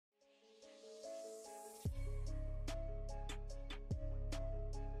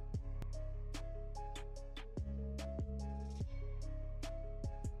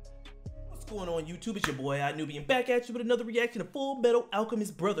going on, YouTube? It's your boy OddNoobian back at you with another reaction to Fullmetal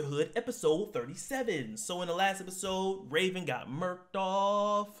Alchemist Brotherhood episode 37. So in the last episode, Raven got murked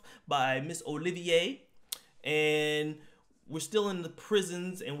off by Miss Olivier, and we're still in the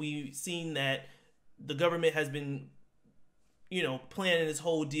prisons, and we've seen that the government has been, you know, planning this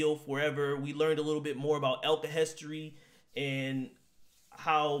whole deal forever. We learned a little bit more about alchemy and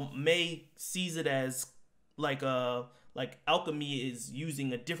how May sees it as like alchemy is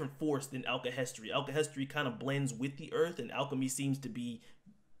using a different force than alchemy. Alchemy kind of blends with the earth, and alchemy seems to be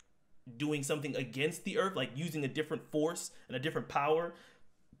doing something against the earth, like using a different force and a different power.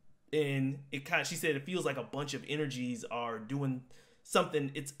 And it kind of, she said, it feels like a bunch of energies are doing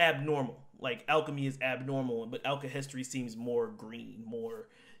something. It's abnormal. Like alchemy is abnormal, but alchemy seems more green, more,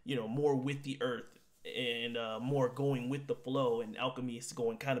 you know, more with the earth, and more going with the flow. And alchemy is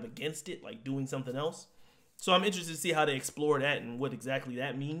going kind of against it, like doing something else. So I'm interested to see how they explore that and what exactly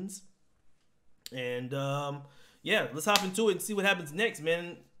that means. And yeah, let's hop into it and see what happens next,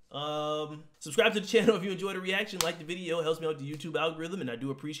 man. Subscribe to the channel if you enjoyed the reaction. Like the video, it helps me out with the YouTube algorithm, and I do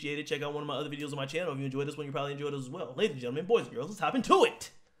appreciate it. Check out one of my other videos on my channel if you enjoyed this one. You probably enjoyed those as well. Ladies and gentlemen, boys and girls, let's hop into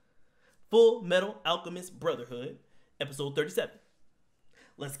it. Fullmetal Alchemist Brotherhood, episode 37.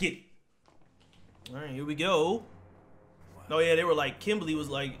 Let's get it. All right, here we go. Oh yeah, they were like, Kimberly was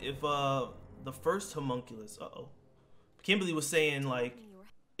like, if the first homunculus, Kimberly was saying, like,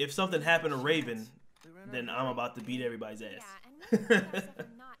 if something happened to Raven, then I'm about to beat everybody's ass. Yeah, and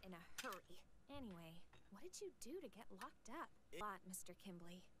I'm not in a hurry. Anyway, what did you do to get locked up? A lot, Mr.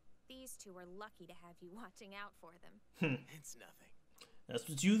 Kimberly. These two are lucky to have you watching out for them. It's nothing. That's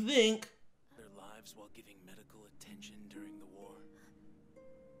what you think. Their lives while giving medical attention during the war.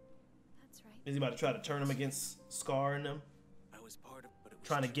 That's right. Is he about to try to turn him against Scar and them? I was part of, but it was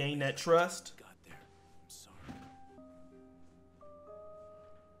trying to gain that trust. Got there. I'm sorry.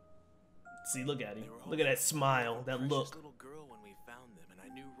 See, look at him. Look at that smile, that look. Little girl when we found them, and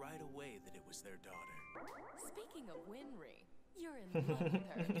I knew right away that it was their daughter. Speaking of Winry, you're in love with her,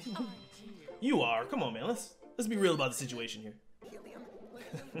 aren't you? You are. Come on, man. Let's be real about the situation here.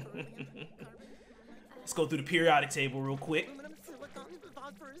 Let's go through the periodic table real quick.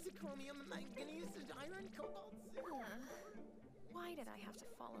 Why did I have to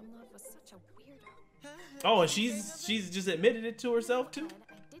fall in love with such a weirdo? Oh, and she's just admitted it to herself too.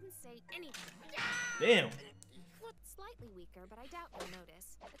 I didn't say anything. Damn. Slightly weaker, but I doubt you'll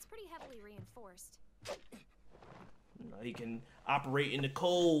notice. It's pretty heavily reinforced. Now he can operate in the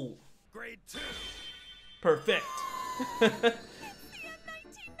cold. Grade 2. Perfect.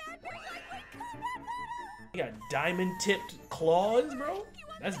 He got diamond tipped claws, bro.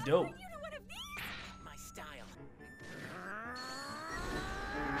 That's dope. My style.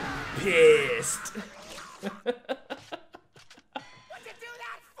 Pissed. What'd you do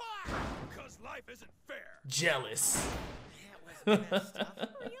that for? Because life isn't fair. Jealous. Real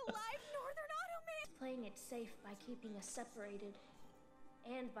life Northern Automan. Playing it safe by keeping us separated,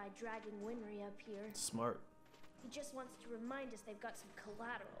 and by dragging Winry up here. Smart. He just wants to remind us they've got some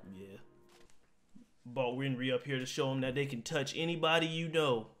collateral. Yeah. Brought Winry up here to show them that they can touch anybody you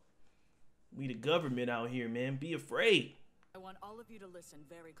know. We the government out here, man. Be afraid. I want all of you to listen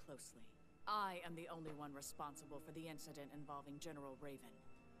very closely. I am the only one responsible for the incident involving General Raven.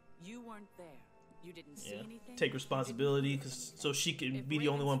 You weren't there. You didn't see anything. Take responsibility, so she can be the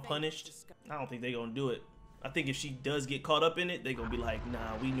only one punished. I don't think they're gonna do it. I think if she does get caught up in it, they're gonna be like,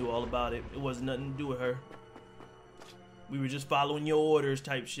 nah, we knew all about it. It wasn't nothing to do with her. We were just following your orders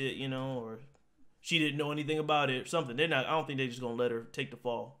type shit, you know, or she didn't know anything about it or something. They're not, I don't think they're just gonna let her take the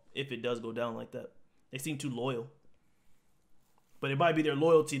fall if it does go down like that. They seem too loyal. But it might be their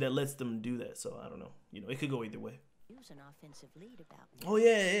loyalty that lets them do that, so I don't know. You know, it could go either way. An offensive lead about me. Oh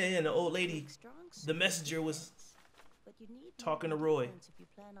yeah, the old lady, the messenger was talking to Roy. If you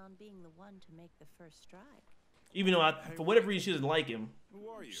plan on being the one to make the first strike. Even though for whatever reason she doesn't like him, Who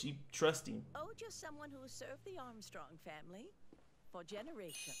are you? she trusts him. Oh, just someone who has served the Armstrong family for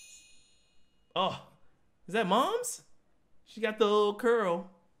generations. Oh, is that Mom's? She got the little curl.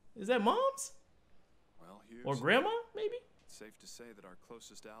 Is that Mom's? Well, here's Or Grandma, maybe? It's safe to say that our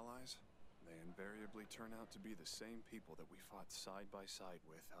closest allies, they invariably turn out to be the same people that we fought side by side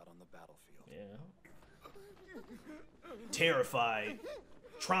with out on the battlefield. Yeah. Terrified,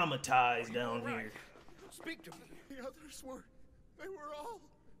 traumatized down here. Speak to me. The others were, they were all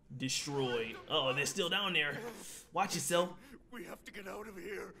Destroyed. Oh, they're still down there. Watch yourself. We have to get out of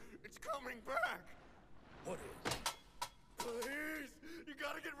here. It's coming back. What is? Please, you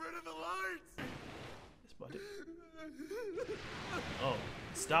gotta get rid of the lights. That's about it. Oh,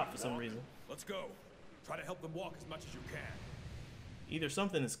 stop for some reason. Let's go. Try to help them walk as much as you can. Either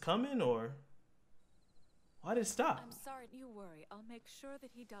something is coming or why did it stop? I'm sorry, you worry. I'll make sure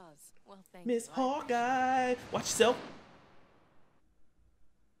that he does. Well, thank Miss you. Hawkeye, watch yourself.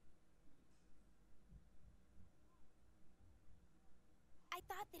 I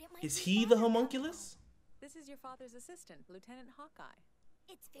thought that it might Is be he the Father homunculus? This is your father's assistant, Lieutenant Hawkeye.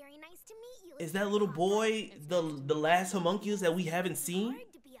 It's very nice to meet you. Is that little boy the last homunculus that we haven't seen?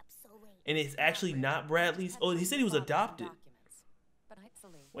 Hard to be up so late. And it's actually not Bradley's. Oh, he said he was adopted. But I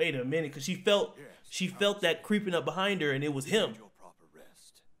believe. Wait a minute, because she felt that creeping up behind her, and it was him. Your proper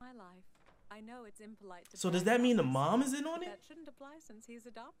rest. My life. I know it's impolite to So does brag that mean the about mom myself, is in on but it? That shouldn't apply since he's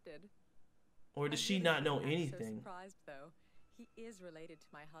adopted. Or does I she really not know shouldn't act so anything? surprised, though. He is related to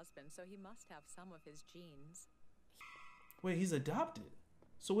my husband, so he must have some of his genes. Wait, he's adopted.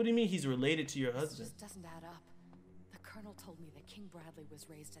 So what do you mean he's related to your This husband? just doesn't add up. The colonel told me that King Bradley was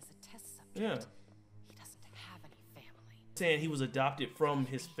raised as a test subject. Yeah. He doesn't have any family. Saying he was adopted from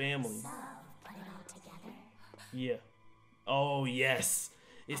his family. Put it all together. Yeah. Oh, yes.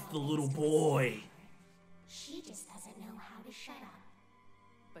 It's the little boy. She just doesn't know how to shut up.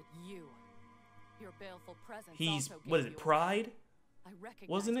 But your baleful presence He's, also what is gave it, you Pride? I recognized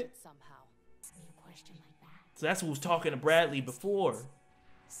Wasn't it? somehow. Ask me a question like that. So that's who was talking to Bradley before.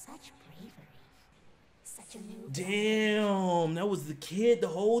 Such bravery. Such a new. Damn, that was the kid the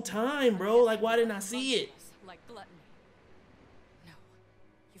whole time, bro. Like, why didn't I see it? Like gluttony. No,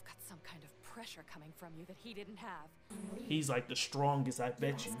 you've got some kind of pressure coming from you that he didn't have. He's like the strongest, I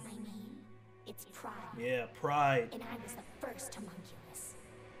bet you. My name. It's Pride. Yeah, Pride. And I was the first homunculus.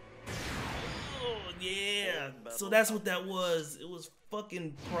 Oh, yeah. So that's what that was. It was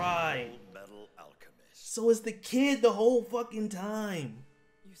fucking Pride. Fullmetal Alchemist. So it's the kid the whole fucking time.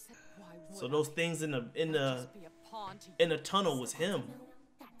 You said why would So those I? things in the Just be a pawn to you. tunnel was him. No,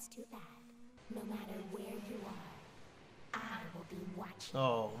 that's too bad. No matter where you are, I will be watching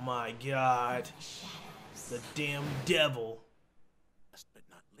Oh my god. the shadows. The damn devil. Last but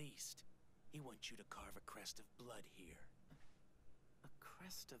not least, he wants you to carve a crest of blood here. A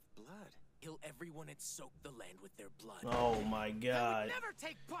crest of blood? Kill everyone and soak the land with their blood. Oh my god. Never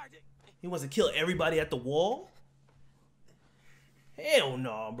take part. He wants to kill everybody at the wall? Hell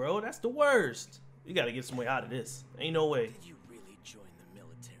no, bro. That's the worst. You gotta get some way out of this. Ain't no way. Did you really join the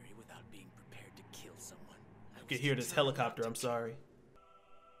military without being prepared to kill someone? You can hear this helicopter, I'm sorry.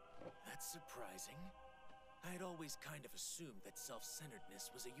 That's surprising. I had always kind of assumed that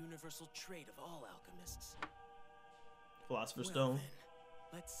self-centeredness was a universal trait of all alchemists. Philosopher's Well Stone. then,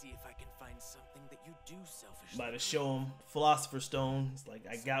 let's see if I can find something that you do selfishly. About to show him Philosopher's Stone. It's like,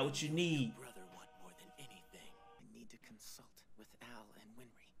 I got what you need. Brother want more than anything. I need to consult with Al and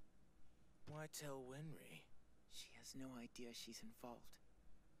Winry. Why tell Winry? She has no idea she's involved.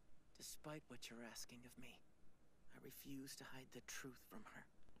 Despite what you're asking of me, I refuse to hide the truth from her.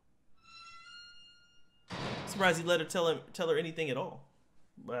 Surprised he let her tell her anything at all.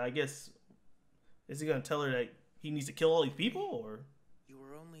 But I guess, is he gonna tell her that he needs to kill all these people, or? You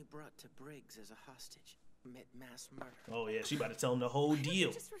were only brought to Briggs as a hostage. Commit mass murder. Oh yeah, she about to tell him the whole Why don't you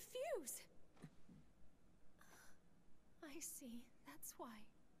deal. just refuse? I see. That's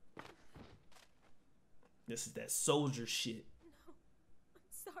why. This is that soldier shit. No, I'm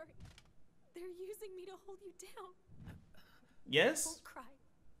sorry. They're using me to hold you down. Yes, Don't cry.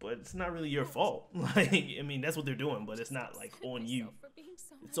 but it's not really your fault. Like, I mean, that's what they're doing, but it's not like on you. For being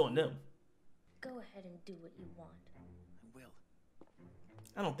so It's on them. Go ahead and do what you want. I will.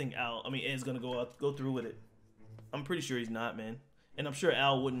 I don't think Ed's gonna go through with it. I'm pretty sure he's not, man. And I'm sure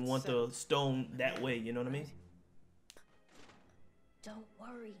Al wouldn't want the stone that way, you know what I mean? Don't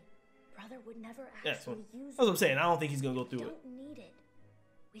worry. Brother would never Yeah, actually use that's what I'm saying. I don't think he's gonna go We through it. don't need it.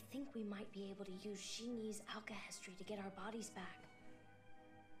 We think we might be able to use Shinyi's alchemy to get our bodies back.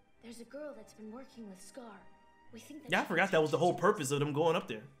 There's a girl that's been working with Scar. We think that Yeah, I she forgot can that was the teach whole us. purpose of them going up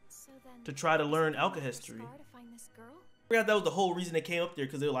there. So then, To try to learn Scar alchemy. to find this girl? I forgot that was the whole reason they came up there,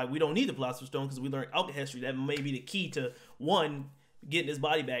 because they're like, we don't need the Philosopher's Stone because we learned alchemy. That may be the key to, one, getting his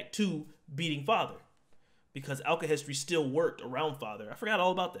body back, two, beating Father. Because alchemy still worked around Father. I forgot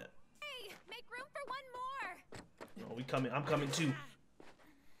all about that. Hey, make room for one more. Oh, we coming. I'm coming too.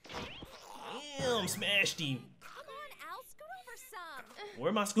 Damn, smashed him. Come on, Al, scoot over some. Where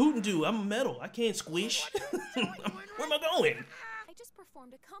am I scooting to? I'm metal. I can't squish. Where am I going? I just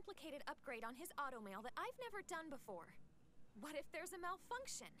performed a complicated upgrade on his automail that I've never done before. What if there's a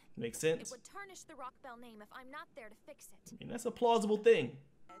malfunction? Makes It sense. would tarnish the Rock Bell name if I'm not there to fix it. And that's a plausible thing.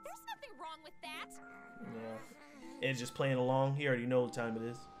 There's nothing wrong with that. Yeah. Ed's just playing along. He already knows what time it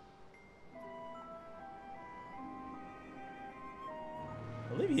is.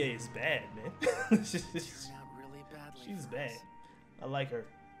 Olivier is bad, man. Turned out really badly She's for bad. us. I like her.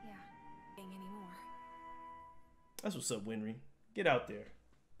 Yeah. Anymore. That's what's up, Winry. Get out there.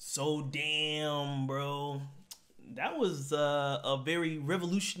 So damn, bro. That was a very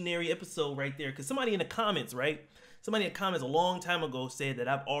revolutionary episode right there. Because somebody in the comments, right? Somebody in the comments a long time ago said that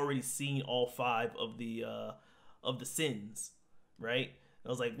I've already seen all 5 of the sins, right? I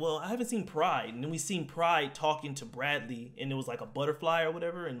was like, well, I haven't seen Pride. And then we seen Pride talking to Bradley, and it was like a butterfly or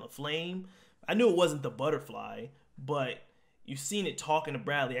whatever, and a flame. I knew it wasn't the butterfly, but you've seen it talking to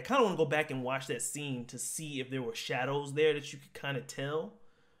Bradley. I kind of want to go back and watch that scene to see if there were shadows there that you could kind of tell.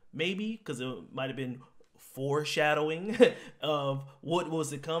 Maybe, because it might have been foreshadowing of what was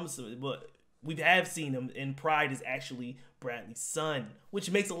to come. So, but we have seen him, and Pride is actually Bradley's son,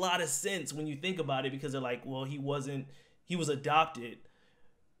 which makes a lot of sense when you think about it, because they're like, well, he was adopted,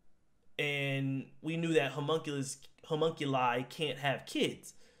 and we knew that homunculi can't have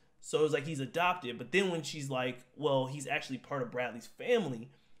kids. So it's like he's adopted. But then when she's like, well, he's actually part of Bradley's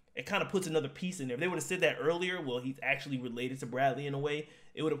family, it kind of puts another piece in there. If they would have said that earlier, well, he's actually related to Bradley in a way,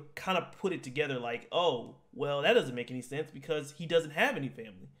 it would have kind of put it together like, oh, well, that doesn't make any sense because he doesn't have any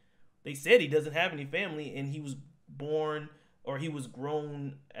family. They said he doesn't have any family, and he was born, or he was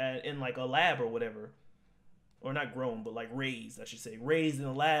grown in like a lab or whatever. Or not grown, but like raised, I should say. Raised in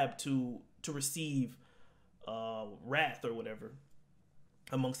a lab to receive wrath or whatever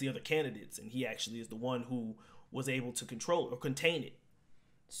amongst the other candidates. And he actually is the one who was able to control or contain it.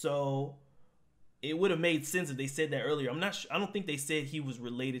 So it would have made sense if they said that earlier. I don't think they said he was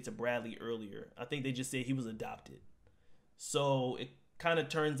related to Bradley earlier. I think they just said he was adopted. So it kind of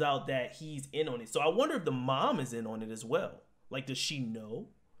turns out that he's in on it. So I wonder if the mom is in on it as well. Like, does she know?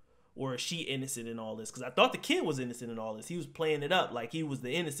 Or is she innocent in all this? Because I thought the kid was innocent in all this. He was playing it up like he was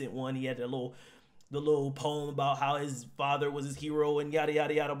the innocent one. He had the little poem about how his father was his hero and yada,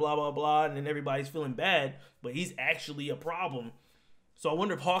 yada, yada, blah, blah, blah. And then everybody's feeling bad. But he's actually a problem. So I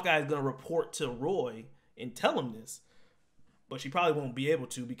wonder if Hawkeye is going to report to Roy and tell him this. But she probably won't be able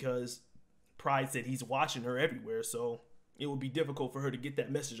to because Pride said he's watching her everywhere. So it would be difficult for her to get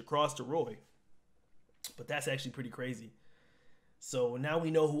that message across to Roy. But that's actually pretty crazy. So now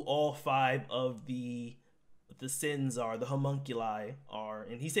we know who all 5 of the sins are, the homunculi are.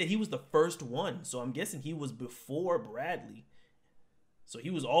 And he said he was the first one. So I'm guessing he was before Bradley. So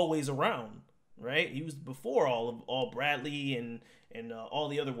he was always around, right? He was before all Bradley and all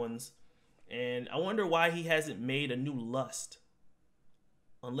the other ones. And I wonder why he hasn't made a new lust.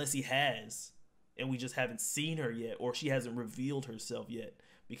 Unless he has. And we just haven't seen her yet. Or she hasn't revealed herself yet.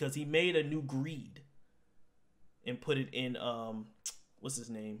 Because he made a new greed. And put it in, what's his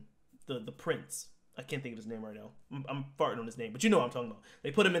name? The prince. I can't think of his name right now. I'm farting on his name, but you know what I'm talking about.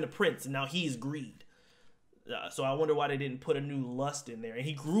 They put him in the prince, and now he's greed. So I wonder why they didn't put a new lust in there. And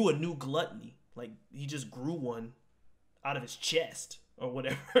he grew a new gluttony. Like, he just grew one out of his chest or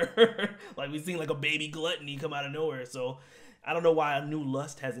whatever. Like, we've seen like a baby gluttony come out of nowhere. So I don't know why a new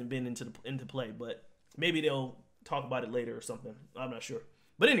lust hasn't been into play, but maybe they'll talk about it later or something. I'm not sure.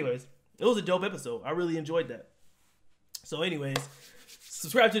 But anyways, it was a dope episode. I really enjoyed that. So anyways,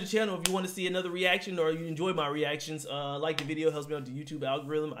 subscribe to the channel if you want to see another reaction or you enjoy my reactions. Like the video, helps me out the YouTube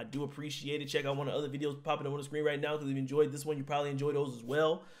algorithm. I do appreciate it. Check out one of the other videos popping up on the screen right now because if you enjoyed this one, you probably enjoy those as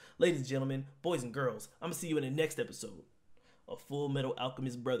well. Ladies and gentlemen, boys and girls, I'm going to see you in the next episode of Fullmetal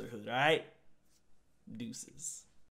Alchemist Brotherhood, all right? Deuces.